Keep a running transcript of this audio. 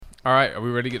All right, are we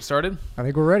ready to get started? I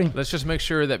think we're ready. Let's just make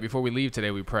sure that before we leave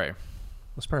today, we pray.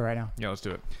 Let's pray right now. Yeah, let's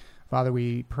do it. Father,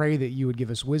 we pray that you would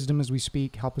give us wisdom as we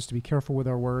speak. Help us to be careful with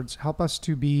our words. Help us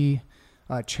to be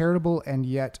charitable and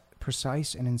yet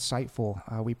precise and insightful.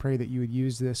 We pray that you would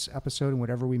use this episode and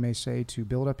whatever we may say to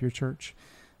build up your church,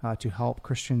 to help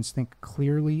Christians think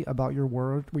clearly about your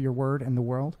word and the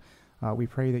world. We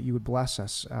pray that you would bless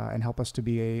us and help us to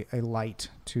be a light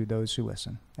to those who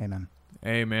listen. Amen.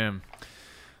 Amen.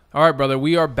 All right, brother,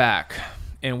 we are back,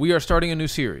 and we are starting a new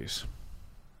series.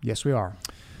 Yes, we are.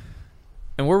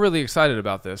 And we're really excited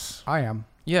about this. I am.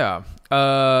 Yeah.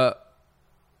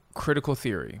 Critical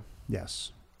theory.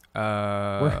 Yes.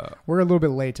 We're We're a little bit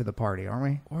late to the party,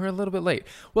 aren't we? a little bit late.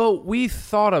 Well, we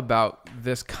thought about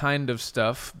this kind of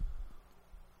stuff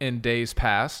in days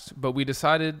past, but we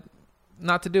decided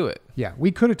not to do it. Yeah,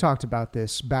 we could have talked about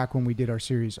this back when we did our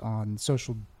series on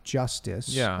social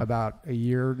justice about a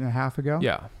year and a half ago.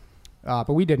 Yeah.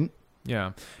 But we didn't.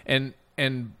 Yeah. And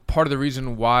part of the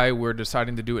reason why we're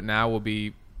deciding to do it now will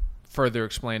be further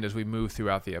explained as we move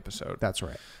throughout the episode. That's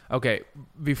right. Okay,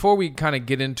 before we kind of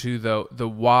get into the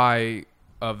why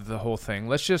of the whole thing,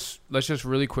 let's just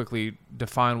really quickly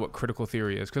define what critical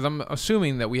theory is, because I'm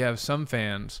assuming that we have some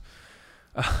fans,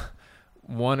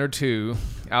 one or two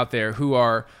out there who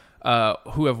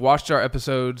have watched our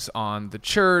episodes on the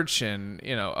church and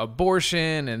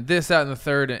abortion and this, that, and the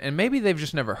third, and maybe they've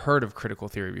just never heard of critical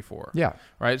theory before. Yeah.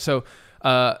 Right. So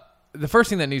the first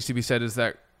thing that needs to be said is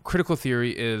that critical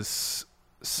theory is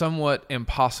somewhat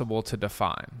impossible to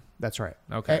define. That's right.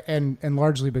 Okay. And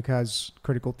largely because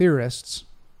critical theorists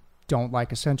don't like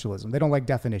essentialism. They don't like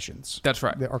definitions. That's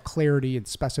right. Or clarity and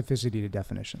specificity to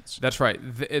definitions. That's right.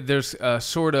 There's a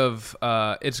sort of,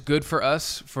 it's good for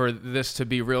us for this to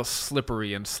be real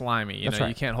slippery and slimy. That's right.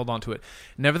 You can't hold on to it.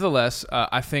 Nevertheless,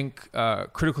 I think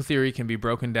critical theory can be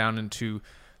broken down into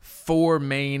four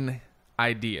main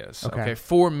ideas. Okay.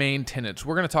 Four main tenets.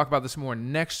 We're going to talk about this more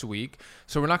next week,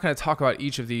 so we're not going to talk about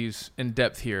each of these in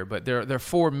depth here, but there are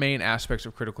four main aspects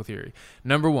of critical theory.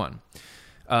 Number one,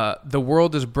 the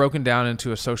world is broken down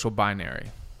into a social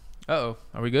binary. Uh-oh.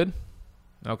 Are we good?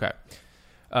 Okay.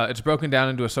 It's broken down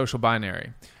into a social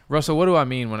binary. Russell, what do I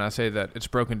mean when I say that it's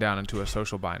broken down into a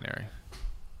social binary?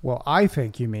 Well, I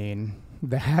think you mean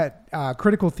that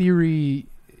critical theory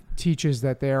teaches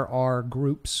that there are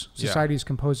groups, society is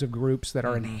composed of groups that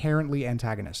are inherently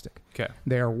antagonistic. Okay.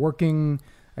 They are working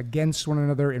against one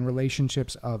another in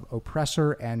relationships of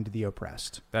oppressor and the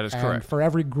oppressed. That is and correct. For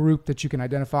every group that you can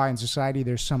identify in society,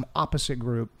 there's some opposite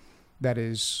group that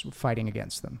is fighting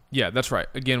against them. Yeah, that's right.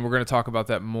 Again, we're going to talk about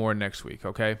that more next week,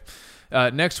 okay?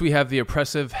 Next, we have the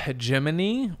oppressive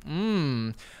hegemony.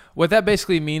 What that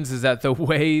basically means is that the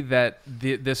way that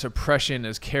this oppression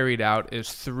is carried out is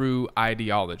through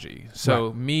ideology. So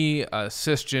Right. me, a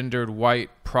cisgendered white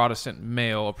Protestant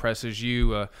male, oppresses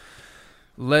you, a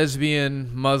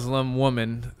lesbian Muslim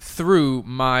woman, through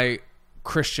my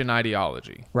Christian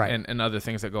ideology, Right. and other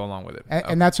things that go along with it.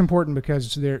 And that's important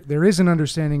because there is an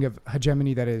understanding of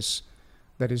hegemony that is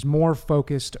more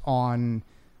focused on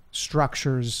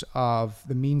structures of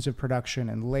the means of production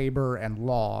and labor and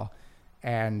law.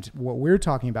 And what we're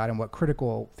talking about and what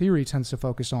critical theory tends to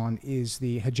focus on is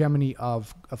the hegemony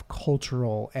of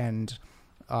cultural and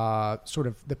sort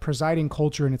of the presiding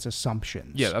culture and its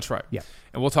assumptions. Yeah, that's right. Yeah.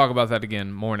 And we'll talk about that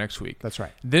again more next week. That's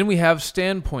right. Then we have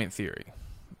standpoint theory.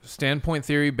 Standpoint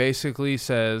theory basically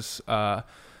says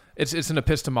it's an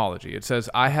epistemology. It says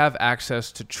I have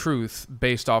access to truth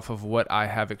based off of what I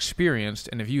have experienced,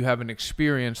 and if you haven't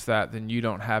experienced that, then you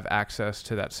don't have access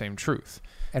to that same truth.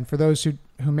 And for those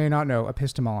who may not know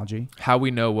epistemology, how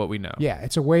we know what we know. Yeah,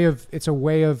 it's a way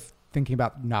of thinking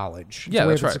about knowledge. It's Yeah, a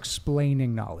way that's of right.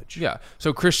 Explaining knowledge. Yeah.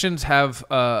 So Christians have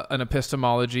an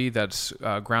epistemology that's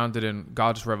grounded in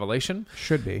God's revelation.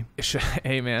 Should be.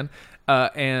 Amen.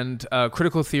 And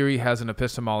critical theory has an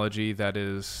epistemology that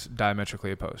is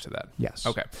diametrically opposed to that. Yes.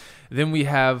 Okay. Then we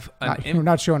have we're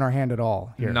not showing our hand at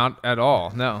all here. Not at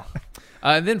all. No.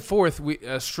 And then fourth,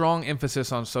 a strong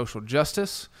emphasis on social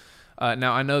justice.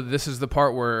 Now, I know this is the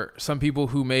part where some people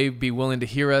who may be willing to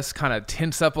hear us kind of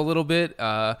tense up a little bit.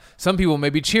 Some people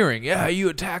may be cheering, yeah, you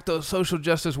attack those social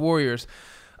justice warriors.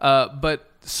 But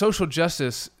social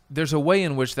justice, there's a way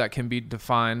in which that can be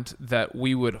defined that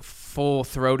we would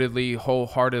full-throatedly,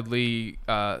 wholeheartedly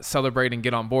celebrate and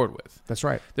get on board with. That's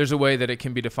right. There's a way that it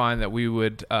can be defined that we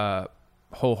would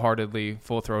wholeheartedly,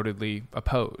 full-throatedly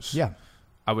oppose. Yeah.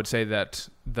 I would say that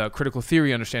the critical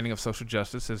theory understanding of social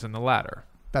justice is in the latter.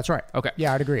 That's right. Okay.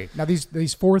 Yeah, I'd agree. Now,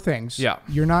 these four things, Yeah.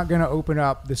 you're not going to open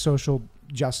up the social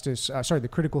justice, the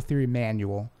critical theory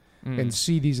manual and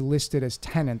see these listed as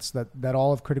tenets that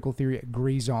all of critical theory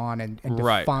agrees on and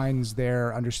defines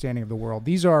their understanding of the world.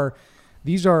 These are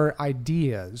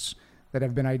ideas that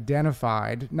have been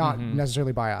identified, not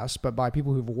necessarily by us, but by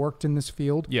people who've worked in this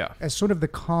field as sort of the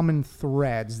common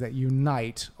threads that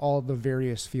unite all the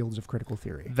various fields of critical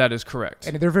theory. That is correct.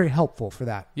 And they're very helpful for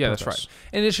that purpose. That's right.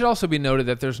 And it should also be noted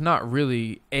that there's not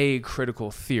really a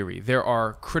critical theory. There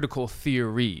are critical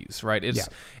theories, right?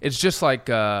 It's just like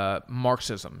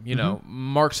Marxism. You know,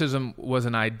 Marxism was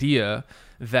an idea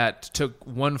that took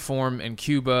one form in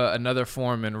Cuba, another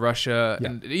form in Russia,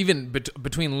 and even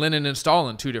between Lenin and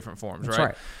Stalin, two different forms,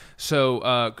 right?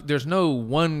 So there's no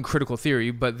one critical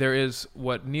theory, but there is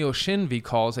what Neil Shenvi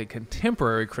calls a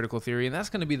contemporary critical theory, and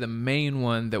that's going to be the main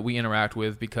one that we interact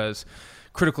with because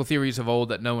critical theories of old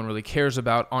that no one really cares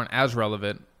about aren't as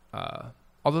relevant,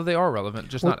 although they are relevant,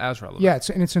 just not as relevant. Yeah,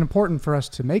 it's important for us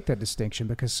to make that distinction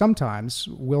because sometimes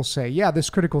we'll say,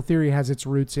 this critical theory has its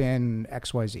roots in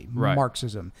XYZ,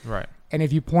 Marxism. Right. And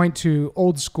if you point to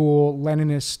old school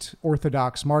Leninist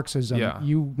Orthodox Marxism,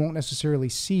 you won't necessarily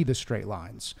see the straight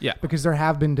lines. Yeah. Because there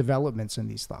have been developments in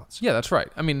these thoughts. Yeah, that's right.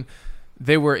 I mean,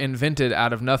 they were invented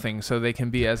out of nothing, so they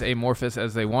can be as amorphous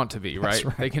as they want to be, right? That's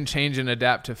right. They can change and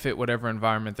adapt to fit whatever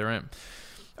environment they're in.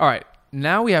 All right,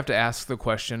 now we have to ask the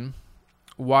question,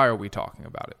 why are we talking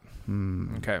about it?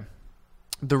 Okay.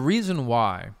 The reason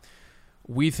why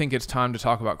we think it's time to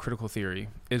talk about critical theory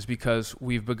is because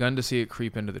we've begun to see it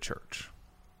creep into the church.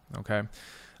 Okay.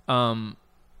 One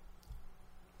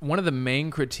of the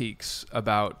main critiques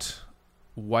about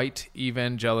white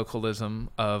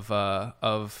evangelicalism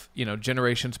of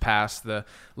generations past, the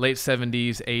late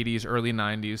 70s, 80s, early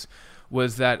 90s,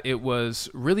 was that it was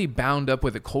really bound up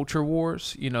with the culture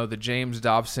wars, the James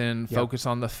Dobson focus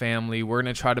on the family. We're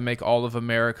going to try to make all of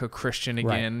America Christian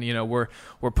again. Right.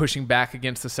 We're pushing back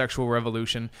against the sexual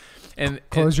revolution. And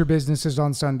close your businesses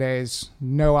on Sundays,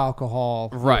 no alcohol.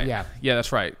 Right. Yeah,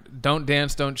 that's right. Don't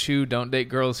dance, don't chew, don't date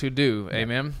girls who do.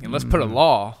 Amen. And let's put a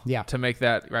law to make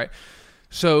that right.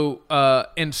 So,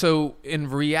 in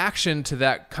reaction to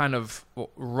that kind of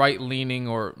right-leaning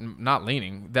or not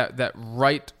leaning, that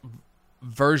right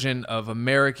version of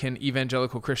American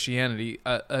evangelical Christianity,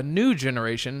 a new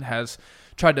generation has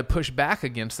tried to push back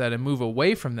against that and move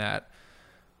away from that.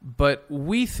 But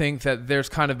we think that there's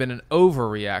kind of been an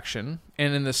overreaction.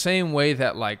 And in the same way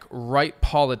that like right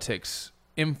politics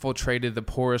infiltrated the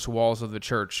porous walls of the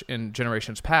church in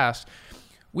generations past,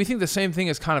 we think the same thing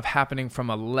is kind of happening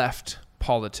from a left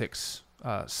politics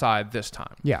side this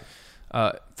time. Yeah.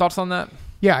 Thoughts on that?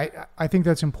 Yeah, I think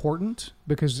that's important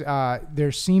because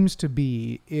there seems to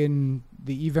be in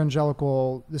the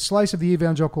slice of the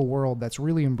evangelical world that's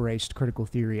really embraced critical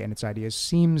theory and its ideas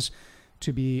seems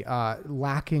to be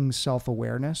lacking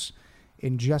self-awareness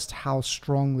in just how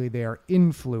strongly they are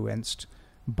influenced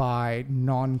by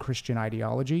non-Christian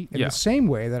ideology. In the same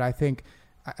way that I think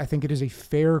it is a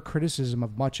fair criticism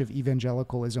of much of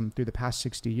evangelicalism through the past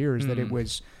 60 years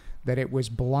that it was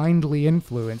blindly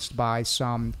influenced by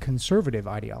some conservative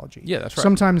ideology. Yeah, that's right.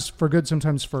 Sometimes for good,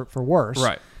 sometimes for worse.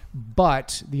 Right.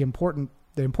 But the important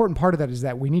part of that is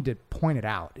that we need to point it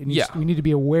out. We need to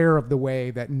be aware of the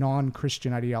way that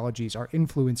non-Christian ideologies are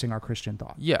influencing our Christian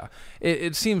thought. Yeah.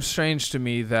 It seems strange to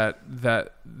me that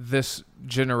this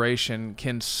generation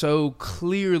can so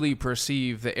clearly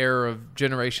perceive the error of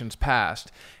generations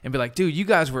past and be like, dude, you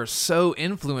guys were so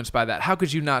influenced by that. How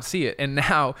could you not see it? And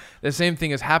now the same thing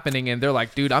is happening and they're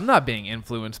like, dude, I'm not being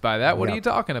influenced by that. What are you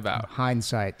talking about?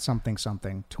 Hindsight, something,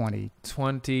 2020.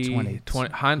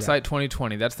 Hindsight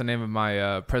 2020. That's the name of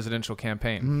my presidential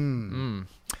campaign.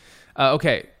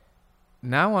 Okay.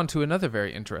 Now on to another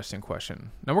very interesting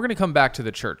question. Now we're going to come back to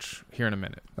the church here in a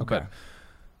minute. Okay. But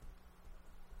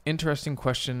interesting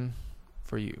question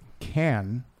for you.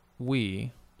 Can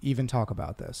we even talk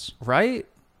about this? Right?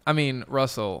 I mean,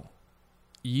 Russell,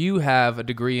 you have a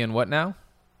degree in what now?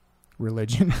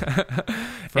 Religion.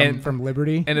 from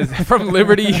Liberty. And it's from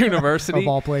Liberty University. Of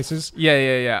all places.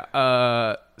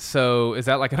 Yeah. So is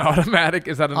that like an automatic?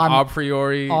 Is that an a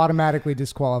priori? Automatically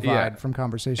disqualified from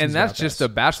conversations. And that's just a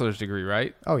bachelor's degree,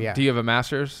 right? Oh, yeah. Do you have a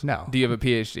master's? No. Do you have a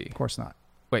PhD? Of course not.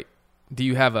 Wait, do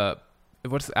you have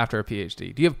what's after a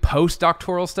PhD? Do you have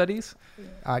postdoctoral studies?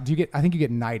 I think you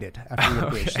get knighted after you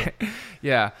get a PhD.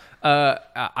 Yeah.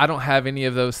 I don't have any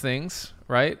of those things,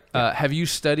 right? Yeah. Have you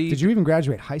studied? Did you even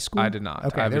graduate high school? I did not.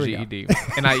 Okay, I have a GED.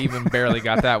 And I even barely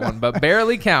got that one, but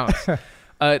barely counts.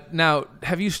 Now,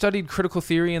 have you studied critical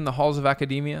theory in the halls of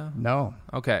academia? No.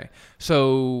 Okay.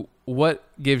 So what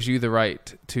gives you the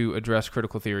right to address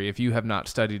critical theory if you have not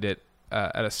studied it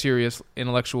at a serious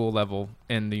intellectual level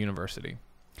in the university?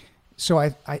 So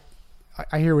I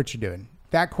hear what you're doing.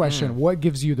 That question, what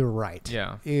gives you the right,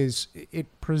 Yeah. is it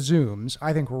presumes,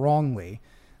 I think wrongly,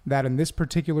 that in this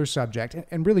particular subject,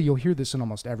 and really you'll hear this in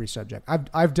almost every subject.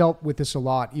 I've dealt with this a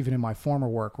lot, even in my former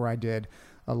work, where I did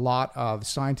a lot of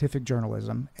scientific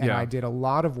journalism, and I did a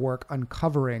lot of work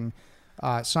uncovering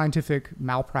scientific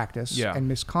malpractice and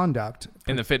misconduct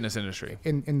in the fitness industry.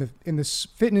 In the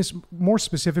fitness, more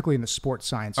specifically in the sports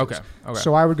sciences. Okay.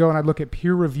 So I would go and I'd look at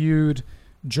peer-reviewed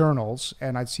journals,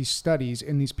 and I'd see studies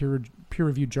in these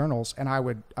peer-reviewed journals, and I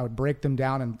would break them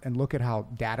down and look at how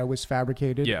data was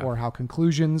fabricated or how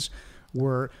conclusions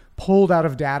were pulled out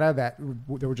of data that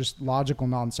were just logical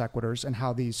non sequiturs, and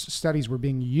how these studies were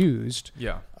being used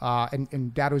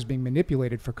and data was being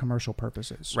manipulated for commercial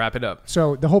purposes. Wrap it up.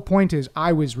 So the whole point is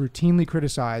I was routinely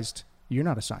criticized. You're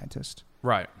not a scientist.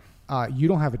 Right. You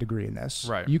don't have a degree in this.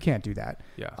 Right. You can't do that.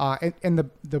 Yeah. And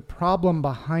the problem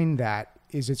behind that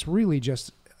is it's really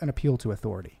just an appeal to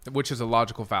authority. Which is a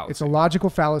logical fallacy. It's a logical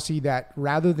fallacy that,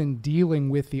 rather than dealing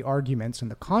with the arguments and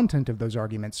the content of those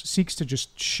arguments, seeks to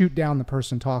just shoot down the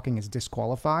person talking as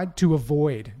disqualified to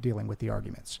avoid dealing with the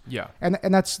arguments. Yeah. And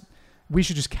that's, we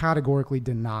should just categorically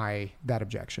deny that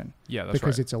objection. Yeah, that's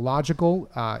because right. it's illogical.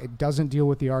 It doesn't deal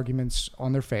with the arguments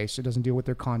on their face. It doesn't deal with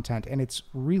their content, and it's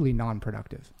really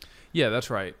non-productive. Yeah, that's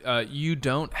right. You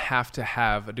don't have to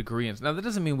have a degree in. Now, that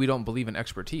doesn't mean we don't believe in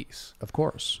expertise. Of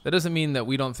course. That doesn't mean that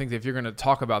we don't think that if you're going to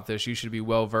talk about this, you should be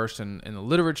well versed in the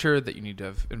literature, that you need to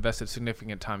have invested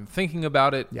significant time thinking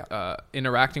about it,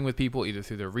 interacting with people either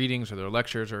through their readings or their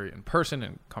lectures or in person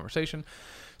and conversation.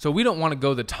 So we don't want to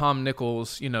go the Tom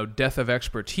Nichols, death of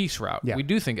expertise route. Yeah. We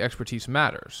do think expertise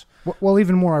matters. Well,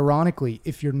 even more ironically,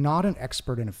 if you're not an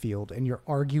expert in a field and you're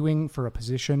arguing for a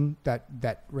position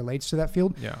that relates to that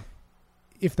field,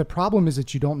 if the problem is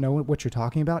that you don't know what you're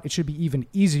talking about, it should be even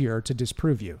easier to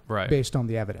disprove you based on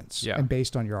the evidence and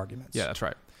based on your arguments. Yeah, that's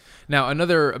right. Now,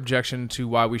 another objection to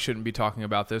why we shouldn't be talking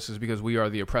about this is because we are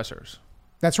the oppressors.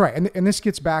 That's right. And this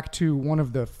gets back to one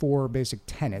of the four basic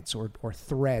tenets or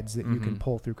threads that you can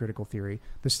pull through critical theory,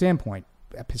 the standpoint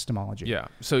epistemology. Yeah.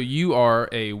 So you are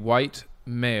a white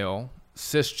male,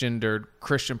 cisgendered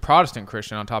Protestant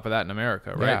Christian on top of that in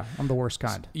America, right? Yeah, I'm the worst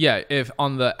kind. Yeah, if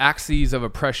on the axes of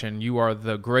oppression, you are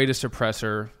the greatest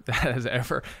oppressor that has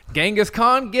ever. Genghis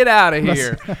Khan, get out of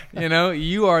here.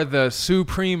 You are the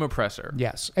supreme oppressor.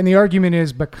 Yes, and the argument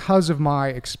is because of my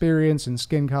experience and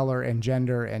skin color and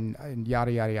gender and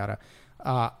yada, yada, yada,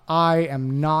 I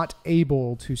am not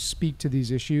able to speak to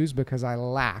these issues because I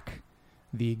lack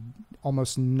the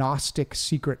almost Gnostic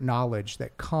secret knowledge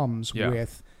that comes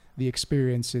with the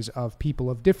experiences of people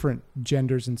of different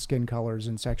genders and skin colors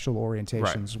and sexual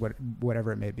orientations,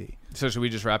 whatever it may be. So should we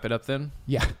just wrap it up then?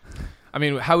 Yeah. I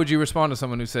mean, how would you respond to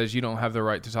someone who says you don't have the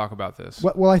right to talk about this?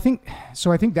 Well, I think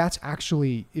that's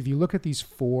actually, if you look at these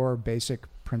four basic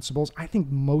principles, I think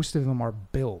most of them are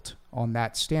built on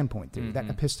that standpoint theory, that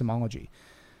epistemology.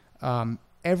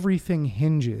 Everything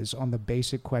hinges on the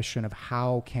basic question of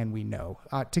how can we know?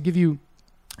 To give you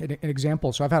an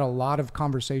example, so I've had a lot of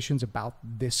conversations about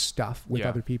this stuff with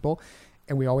other people,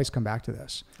 and we always come back to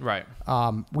this. Right.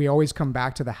 We always come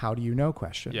back to the how do you know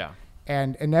question. Yeah.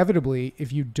 And inevitably,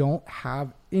 if you don't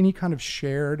have any kind of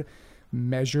shared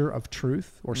measure of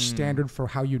truth or standard for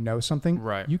how you know something,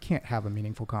 you can't have a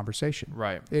meaningful conversation.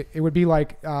 Right. It would be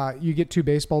like you get two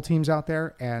baseball teams out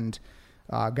there, and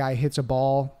a guy hits a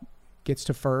ball, gets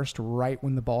to first right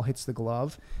when the ball hits the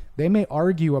glove. They may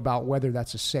argue about whether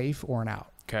that's a safe or an out.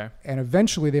 Okay. And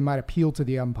eventually they might appeal to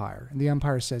the umpire. And the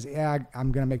umpire says,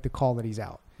 I'm going to make the call that he's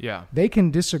out. Yeah. They can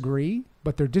disagree,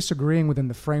 but they're disagreeing within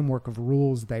the framework of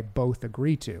rules they both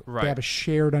agree to. Right. They have a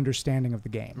shared understanding of the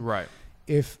game. Right.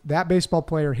 If that baseball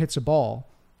player hits a ball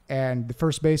and the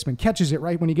first baseman catches it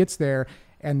right when he gets there,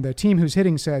 and the team who's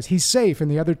hitting says he's safe, and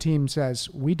the other team says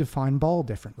we define ball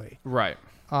differently. Right.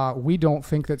 We don't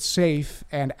think that safe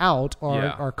and out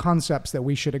are concepts that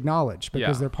we should acknowledge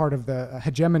because they're part of the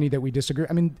hegemony that we disagree.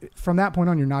 I mean, from that point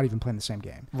on, you're not even playing the same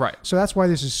game. Right. So that's why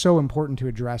this is so important to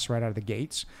address right out of the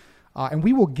gates. And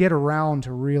we will get around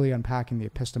to really unpacking the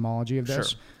epistemology of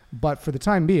this. Sure. But for the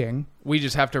time being, we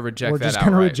just have to reject that outright. We're just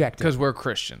going to reject it. Because we're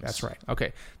Christians. That's right.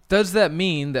 Okay. Does that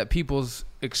mean that people's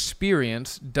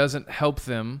experience doesn't help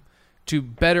them to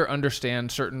better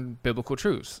understand certain biblical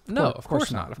truths? No, of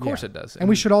course not. Of course it does. And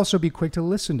we should also be quick to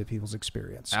listen to people's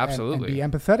experience. Absolutely.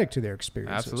 And be empathetic to their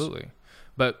experiences. Absolutely.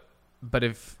 But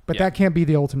that can't be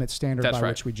the ultimate standard by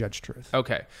which we judge truth.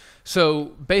 Okay.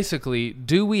 So basically,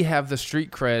 do we have the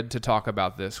street cred to talk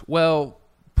about this? Well,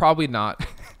 probably not.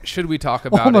 Should we talk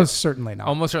about it? Almost certainly not.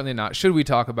 Almost certainly not. Should we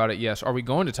talk about it? Yes. Are we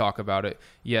going to talk about it?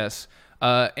 Yes.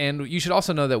 And you should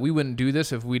also know that we wouldn't do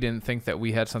this if we didn't think that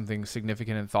we had something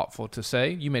significant and thoughtful to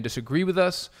say. You may disagree with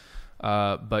us,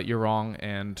 but you're wrong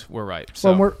and we're right.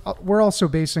 So we're also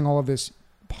basing all of this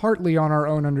partly on our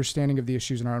own understanding of the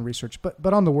issues and our own research,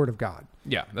 but on the Word of God.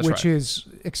 Yeah, that's right. Which is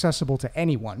accessible to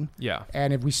anyone. Yeah.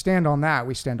 And if we stand on that,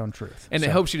 we stand on truth. And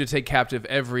it helps you to take captive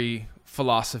every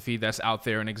philosophy that's out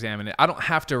there and examine it. I don't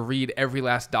have to read every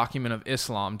last document of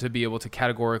Islam to be able to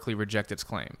categorically reject its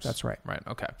claims. That's right. Right.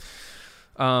 Okay.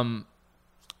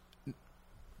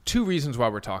 Two reasons why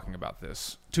we're talking about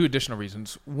this. Two additional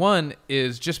reasons. One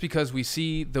is just because we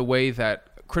see the way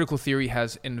that critical theory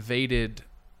has invaded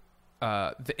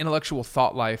the intellectual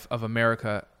thought life of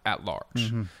America at large.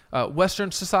 Mm-hmm.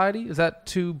 Western society, is that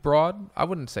too broad? I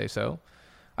wouldn't say so.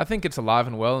 I think it's alive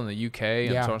and well in the UK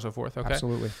and so on and so forth. Okay.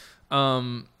 Absolutely.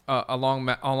 Along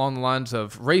the lines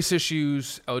of race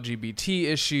issues, LGBT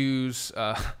issues,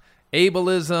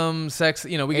 ableism, sex,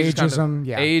 we could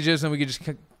ageism, we could just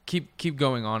keep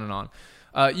going on and on.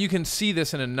 You can see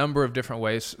this in a number of different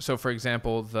ways. So, for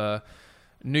example, the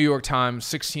New York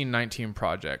Times 1619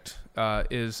 Project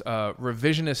is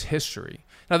revisionist history.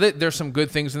 Now, there's some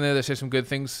good things in there. They say some good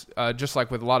things, just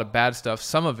like with a lot of bad stuff.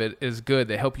 Some of it is good.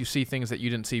 They help you see things that you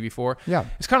didn't see before. Yeah.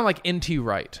 It's kind of like N.T.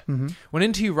 Wright. Mm-hmm. When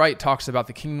N.T. Wright talks about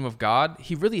the kingdom of God,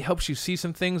 he really helps you see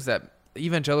some things that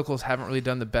evangelicals haven't really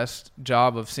done the best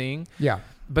job of seeing. Yeah.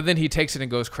 But then he takes it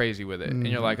and goes crazy with it. Mm-hmm. And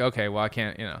you're like, okay, well, I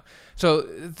can't, So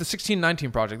the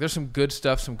 1619 Project, there's some good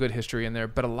stuff, some good history in there,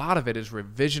 but a lot of it is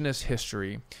revisionist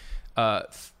history,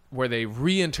 where they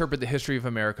reinterpret the history of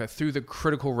America through the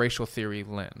critical racial theory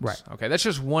lens. Right. Okay, that's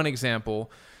just one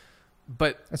example,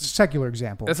 but that's a secular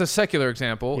example. That's a secular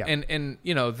example, yeah. and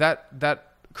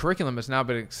that curriculum has now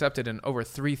been accepted in over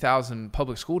 3,000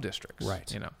 public school districts.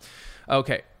 Right.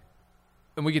 Okay,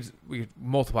 and we could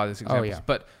multiply these examples, yeah.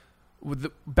 but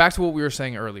back to what we were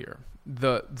saying earlier.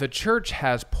 The church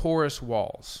has porous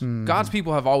walls. Mm-hmm. God's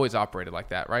people have always operated like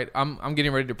that, right? I'm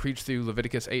getting ready to preach through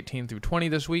Leviticus 18 through 20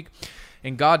 this week,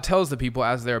 and God tells the people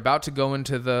as they're about to go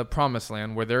into the promised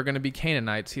land where they're going to be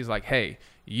Canaanites, he's like, hey,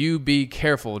 you be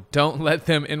careful. Don't let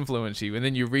them influence you. And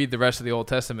then you read the rest of the Old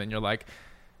Testament and you're like,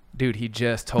 dude, he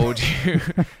just told you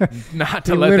not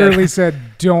to let them. He literally said,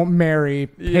 don't marry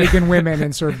pagan women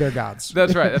and serve their gods.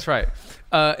 That's right. That's right.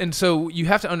 And so you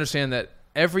have to understand that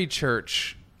every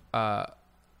church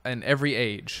and every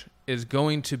age is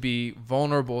going to be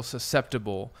vulnerable,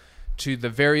 susceptible to the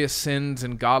various sins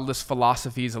and godless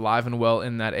philosophies alive and well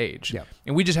in that age. Yeah.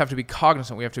 And we just have to be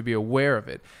cognizant. We have to be aware of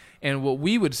it. And what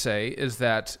we would say is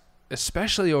that,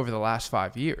 especially over the last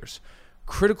 5 years,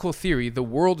 critical theory, the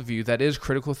worldview that is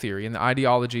critical theory and the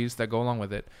ideologies that go along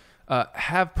with it,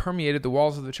 have permeated the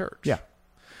walls of the church. Yeah.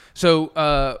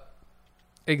 So,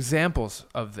 examples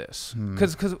of this,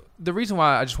 because the reason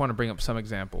why I just want to bring up some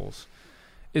examples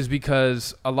is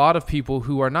because a lot of people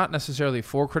who are not necessarily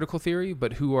for critical theory,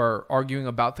 but who are arguing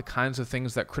about the kinds of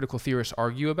things that critical theorists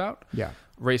argue about,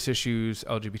 race issues,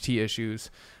 LGBT issues,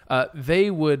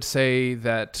 they would say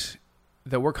that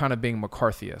we're kind of being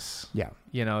McCarthyists. Yeah.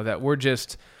 That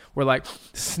we're like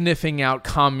sniffing out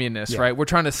communists, right? We're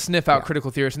trying to sniff out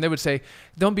critical theorists. And they would say,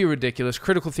 don't be ridiculous.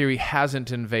 Critical theory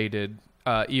hasn't invaded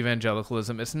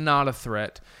evangelicalism. It's not a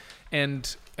threat.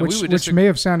 And which may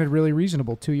have sounded really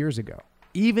reasonable 2 years ago.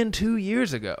 Even 2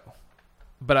 years ago.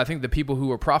 But I think the people who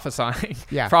were prophesying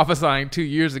 2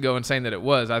 years ago and saying that it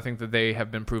was, I think that they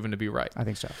have been proven to be right. I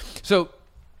think so. So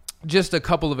just a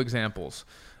couple of examples.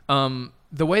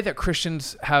 The way that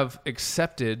Christians have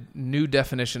accepted new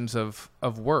definitions of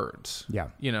words. Yeah.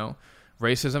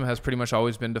 Racism has pretty much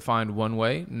always been defined one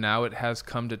way. Now it has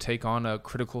come to take on a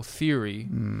critical theory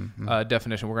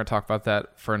definition. We're going to talk about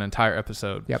that for an entire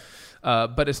episode. Yep.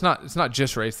 But it's not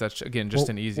just race. That's, again, just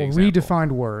an easy example.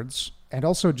 Redefined words and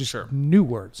also just new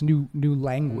words, new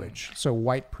language. So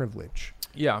white privilege.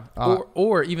 Yeah.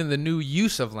 Or even the new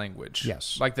use of language.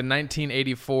 Yes. Like the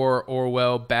 1984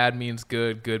 Orwell, bad means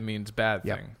good, good means bad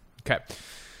thing. Okay.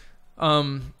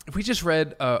 We just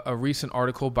read a recent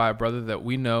article by a brother that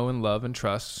we know and love and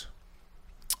trust,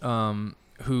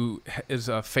 who is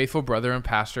a faithful brother and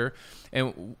pastor.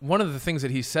 And one of the things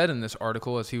that he said in this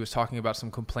article, as he was talking about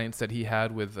some complaints that he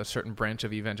had with a certain branch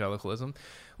of evangelicalism,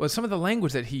 was some of the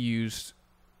language that he used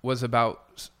was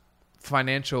about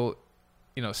financial,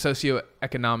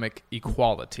 socioeconomic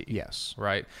equality. Yes.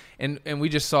 Right. And we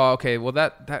just saw, okay, well,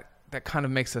 that kind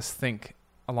of makes us think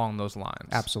along those lines.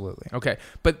 Absolutely. Okay.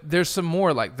 But there's some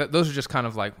more like that. Those are just kind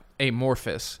of like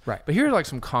amorphous. Right. But here are like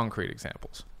some concrete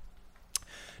examples.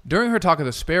 During her talk at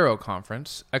the Sparrow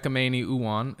Conference, Ekameni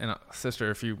Uwan, and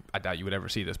sister, I doubt you would ever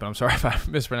see this, but I'm sorry if I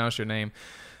mispronounced your name.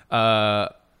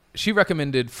 She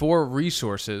recommended 4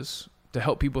 resources to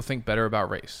help people think better about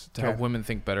race, to help women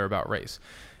think better about race,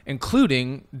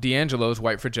 including D'Angelo's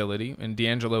white fragility. And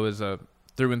D'Angelo is a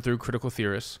through and through critical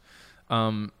theorist.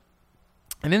 And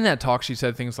in that talk, she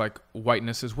said things like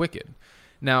whiteness is wicked.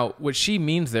 Now, what she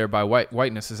means there by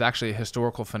whiteness is actually a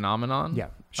historical phenomenon. Yeah.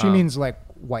 She means like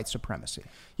white supremacy.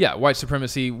 Yeah, white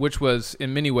supremacy, which was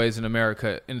in many ways in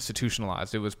America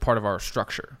institutionalized. It was part of our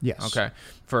structure. Yes. Okay.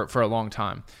 For a long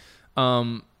time.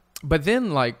 But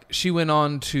then, like, she went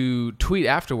on to tweet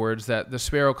afterwards that the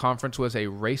Sparrow Conference was a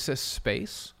racist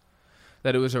space,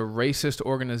 that it was a racist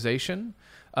organization.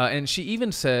 And she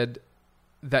even said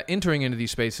that entering into these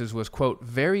spaces was, quote,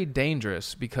 very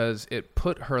dangerous because it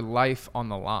put her life on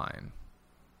the line.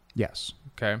 Yes.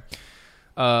 Okay.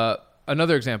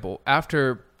 Another example,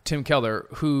 after Tim Keller,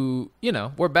 who, you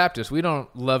know, we're Baptists. We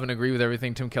don't love and agree with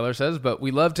everything Tim Keller says, but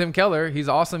we love Tim Keller. He's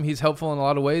awesome. He's helpful in a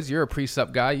lot of ways. You're a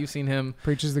precept guy. You've seen him.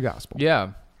 Preaches the gospel.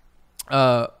 Yeah.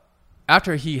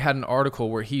 After he had an article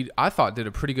where I thought, did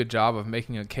a pretty good job of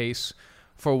making a case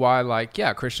for why, like,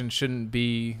 yeah, Christians shouldn't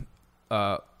be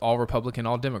all Republican,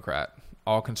 all Democrat,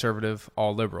 all conservative,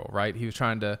 all liberal, right? He was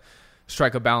trying to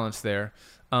strike a balance there.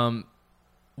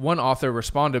 One author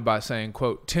responded by saying,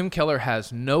 quote, Tim Keller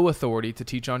has no authority to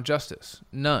teach on justice.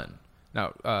 None.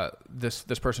 Now, this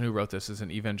person who wrote this is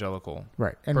an evangelical.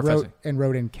 Right. And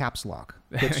wrote in caps lock,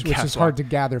 which is hard to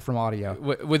gather from audio.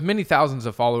 With many thousands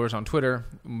of followers on Twitter,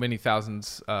 many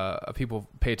thousands of people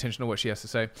pay attention to what she has to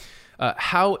say.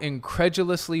 How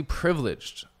incredulously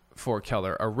privileged for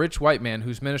Keller, a rich white man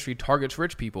whose ministry targets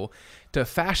rich people, to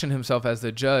fashion himself as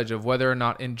the judge of whether or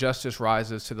not injustice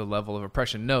rises to the level of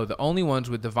oppression. No, the only ones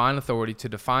with divine authority to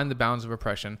define the bounds of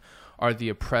oppression are the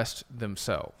oppressed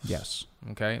themselves. Yes.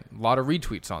 Okay. A lot of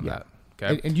retweets on that.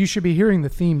 Okay. And you should be hearing the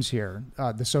themes here.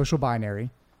 The social binary.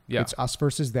 Yeah. It's us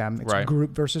versus them. It's group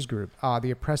versus group.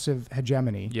 The oppressive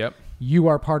hegemony. Yep. You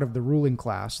are part of the ruling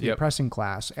class, the Yep. oppressing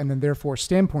class, and then therefore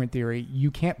standpoint theory,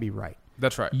 you can't be right.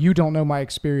 That's right. You don't know my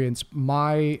experience.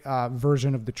 My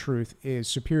version of the truth is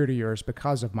superior to yours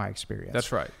because of my experience.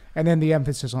 That's right. And then the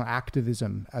emphasis on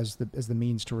activism as the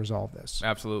means to resolve this.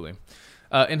 Absolutely.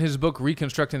 In his book,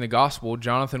 Reconstructing the Gospel,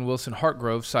 Jonathan Wilson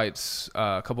Hartgrove cites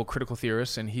a couple critical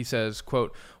theorists, and he says,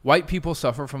 quote, white people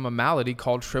suffer from a malady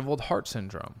called shriveled heart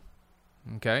syndrome.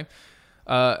 Okay?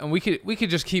 And we could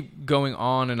just keep going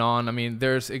on and on. I mean,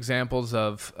 there's examples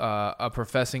of a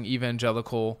professing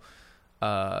evangelical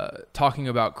talking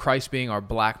about Christ being our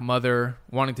black mother,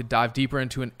 wanting to dive deeper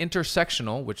into an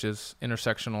intersectional, which is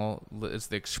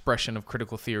the expression of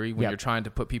critical theory when you're trying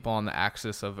to put people on the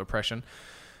axis of oppression.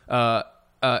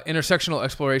 Intersectional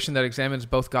exploration that examines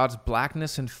both God's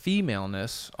blackness and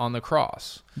femaleness on the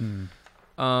cross.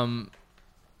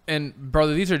 And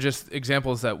brother, these are just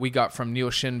examples that we got from Neil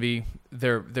Shenvi.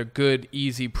 They're good,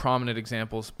 easy, prominent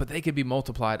examples, but they could be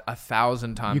multiplied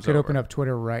 1,000 times. You could open up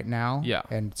Twitter right now, yeah,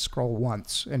 and scroll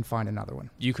once and find another one.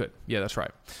 You could, yeah, that's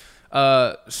right.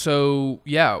 So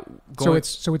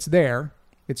it's there.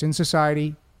 It's in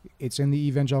society. It's in the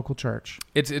evangelical church.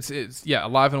 It's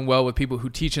alive and well with people who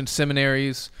teach in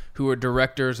seminaries, who are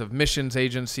directors of missions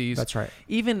agencies. That's right.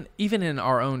 Even in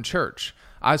our own church.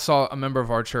 I saw a member of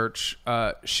our church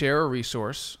share a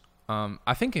resource,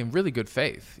 I think in really good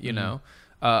faith, you know,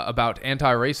 about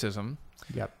anti-racism.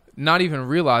 Yep. Not even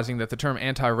realizing that the term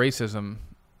anti-racism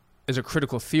is a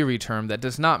critical theory term that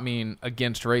does not mean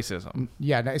against racism.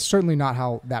 Yeah, it's certainly not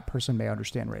how that person may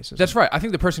understand racism. That's right. I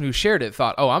think the person who shared it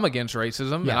thought, oh, I'm against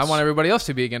racism, and I want everybody else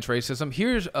to be against racism.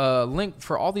 Here's a link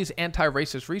for all these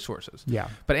anti-racist resources. Yeah.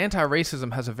 But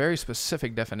anti-racism has a very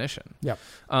specific definition,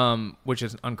 which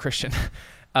is unchristian.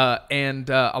 And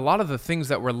a lot of the things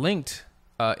that were linked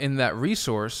in that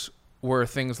resource were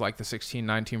things like the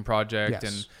 1619 Project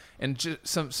and just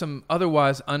some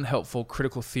otherwise unhelpful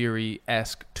critical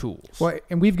theory-esque tools. Well,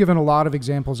 and we've given a lot of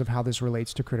examples of how this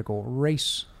relates to critical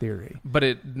race theory. But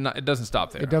it doesn't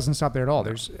stop there. It doesn't stop there at all. No.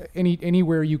 There's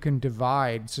anywhere you can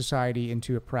divide society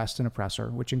into oppressed and oppressor,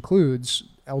 which includes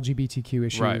LGBTQ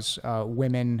issues,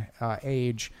 women,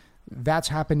 age. That's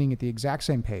happening at the exact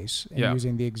same pace and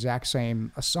using the exact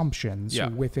same assumptions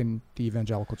within the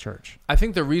evangelical church. I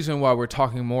think the reason why we're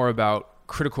talking more about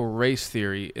critical race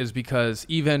theory is because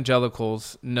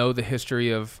evangelicals know the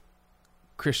history of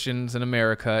Christians in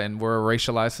America, and we're a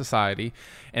racialized society,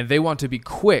 and they want to be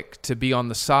quick to be on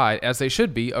the side, as they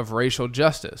should be, of racial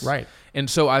justice. Right. And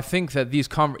so I think that these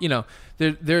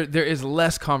there is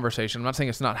less conversation. I'm not saying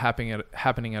it's not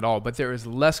happening at all, but there is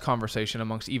less conversation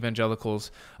amongst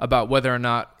evangelicals about whether or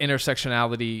not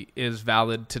intersectionality is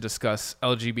valid to discuss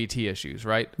LGBT issues,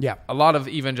 right? Yeah. A lot of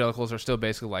evangelicals are still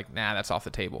basically like, nah, that's off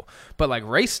the table. But like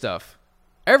race stuff,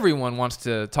 everyone wants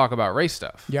to talk about race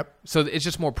stuff. Yep. So it's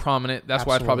just more prominent. That's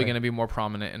why it's probably going to be more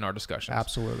prominent in our discussions.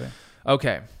 Absolutely.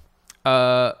 Okay.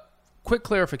 Quick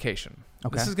clarification.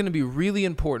 Okay. This is going to be really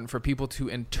important for people to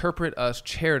interpret us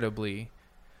charitably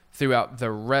throughout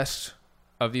the rest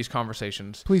of these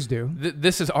conversations. Please do.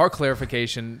 This is our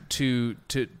clarification to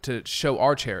show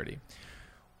our charity.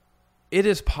 It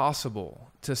is possible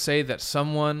to say that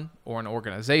someone or an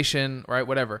organization, right,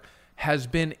 whatever, has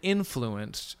been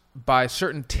influenced by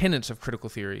certain tenets of critical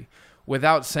theory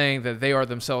without saying that they are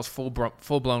themselves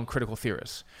full-blown critical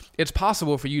theorists. It's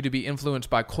possible for you to be influenced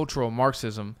by cultural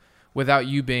Marxism without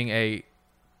you being a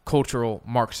cultural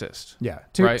Marxist. Yeah.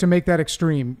 Right? To make that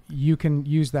extreme, you can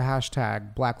use the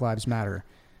hashtag Black Lives Matter.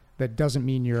 That doesn't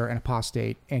mean you're an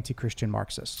apostate, anti-Christian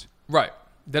Marxist. Right.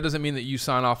 That doesn't mean that you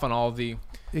sign off on all the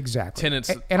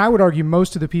tenets. And I would argue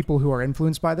most of the people who are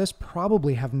influenced by this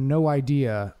probably have no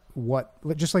idea what,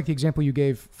 just like the example you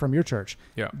gave from your church.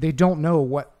 Yeah. They don't know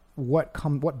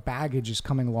what baggage is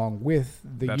coming along with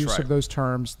the use of those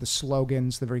terms, the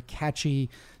slogans, the very catchy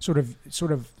sort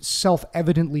of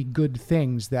self-evidently good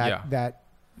things that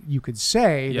you could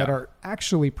say that are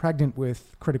actually pregnant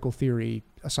with critical theory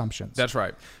assumptions. That's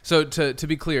right. So to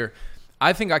be clear,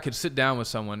 I think I could sit down with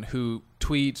someone who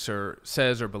tweets or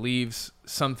says or believes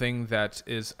something that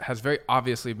has very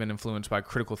obviously been influenced by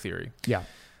critical theory. Yeah.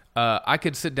 I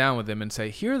could sit down with them and say,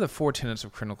 here are the 4 tenets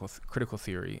of critical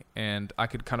theory, and I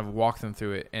could kind of walk them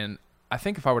through it. And I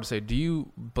think if I were to say, do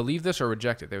you believe this or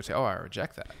reject it? They would say, oh, I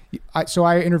reject that. So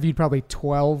I interviewed probably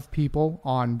 12 people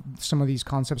on some of these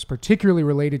concepts, particularly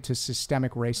related to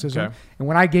systemic racism. Okay. And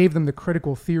when I gave them the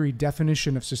critical theory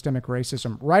definition of systemic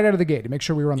racism right out of the gate to make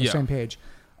sure we were on the same page,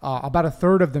 about a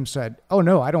third of them said, oh,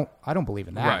 no, I don't believe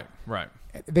in that. Right.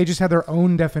 They just had their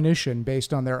own definition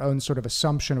based on their own sort of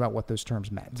assumption about what those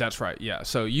terms meant. That's right, yeah.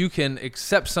 So you can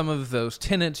accept some of those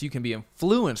tenets, you can be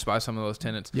influenced by some of those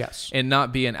tenets, and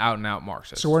not be an out-and-out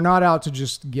Marxist. So we're not out to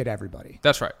just get everybody.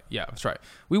 That's right, yeah, that's right.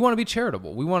 We want to be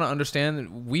charitable. We want to understand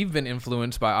that we've been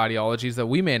influenced by ideologies that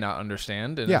we may not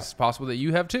understand, and it's possible that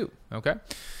you have too, okay?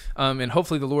 And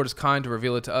hopefully the Lord is kind to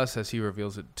reveal it to us as he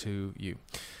reveals it to you.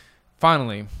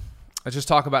 Finally, let's just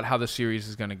talk about how the series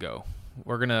is going to go.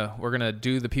 We're gonna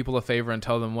do the people a favor and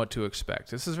tell them what to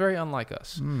expect. This is very unlike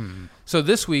us. So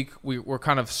this week we're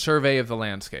kind of survey of the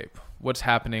landscape. What's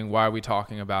happening? Why are we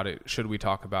talking about it? Should we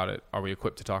talk about it? Are we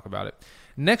equipped to talk about it?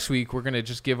 Next week we're gonna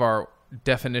just give our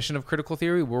definition of critical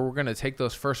theory, where we're gonna take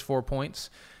those first 4 points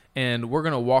and we're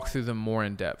gonna walk through them more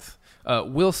in depth.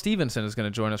 Will Stevenson is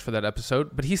gonna join us for that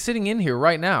episode, but he's sitting in here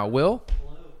right now. Will,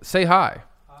 hello. Say hi.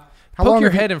 Hi. Poke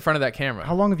your head in front of that camera.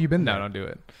 How long have you been there? No, don't do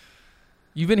it.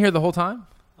 You've been here the whole time?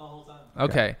 The whole time.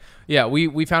 Okay. Yeah,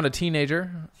 we found a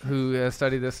teenager who has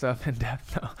studied this stuff in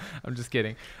depth. No, I'm just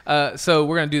kidding. So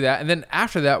we're going to do that. And then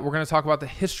after that, we're going to talk about the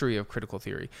history of critical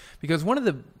theory. Because one of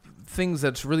the things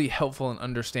that's really helpful in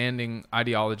understanding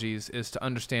ideologies is to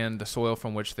understand the soil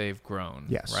from which they've grown.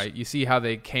 Yes. Right? You see how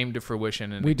they came to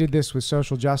fruition. And we did this with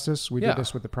social justice. We did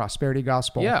this with the prosperity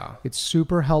gospel. Yeah. It's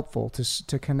super helpful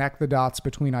to connect the dots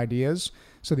between ideas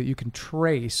so that you can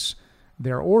trace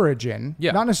their origin,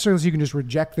 not necessarily so you can just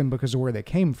reject them because of where they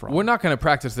came from. We're not going to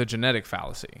practice the genetic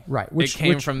fallacy. Right. It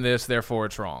came from this, therefore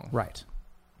it's wrong. Right.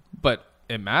 But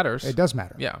it matters. It does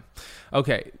matter. Yeah.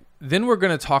 Okay. Then we're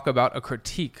going to talk about a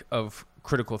critique of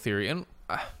critical theory. And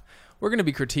we're going to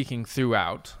be critiquing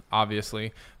throughout,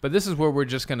 obviously. But this is where we're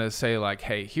just going to say, like,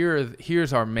 hey,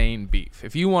 here's our main beef.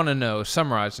 If you want to know,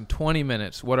 summarized in 20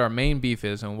 minutes, what our main beef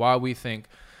is and why we think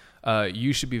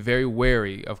you should be very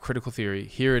wary of critical theory,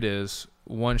 here it is.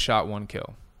 1 shot, 1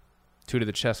 kill. 2 to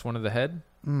the chest, 1 to the head.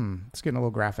 It's getting a little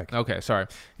graphic. Okay, sorry.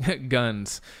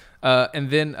 Guns. And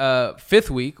then 5th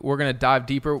week, we're going to dive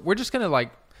deeper. We're just going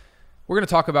to we're going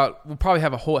to talk about, we'll probably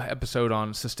have a whole episode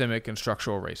on systemic and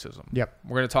structural racism. Yep.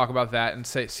 We're going to talk about that and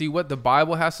see what the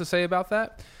Bible has to say about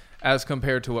that as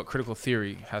compared to what critical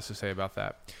theory has to say about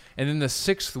that. And then the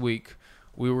 6th week,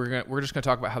 we're just going to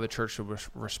talk about how the church should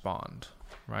respond,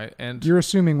 right? And you're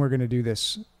assuming we're going to do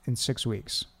this in 6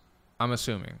 weeks. I'm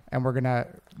assuming. And we're going to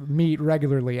meet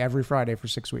regularly every Friday for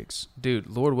 6 weeks. Dude,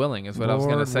 Lord willing is what I was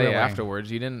going to say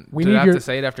afterwards. You didn't did I have to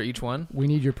say it after each one? We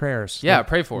need your prayers. Yeah,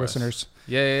 pray for listeners. Us.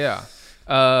 Yeah.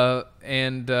 I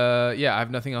have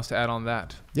nothing else to add on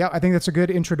that. Yeah, I think that's a good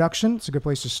introduction. It's a good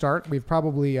place to start. We've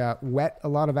probably whet a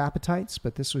lot of appetites,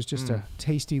 but this was just a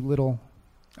tasty little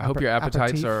I hope your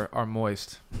appetites are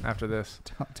moist after this.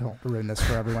 Don't ruin this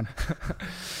for everyone.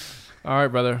 All right,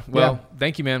 brother. Well,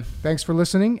 thank you, man. Thanks for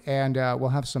listening, and we'll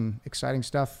have some exciting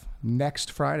stuff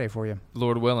next Friday for you.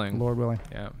 Lord willing. Lord willing.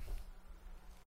 Yeah.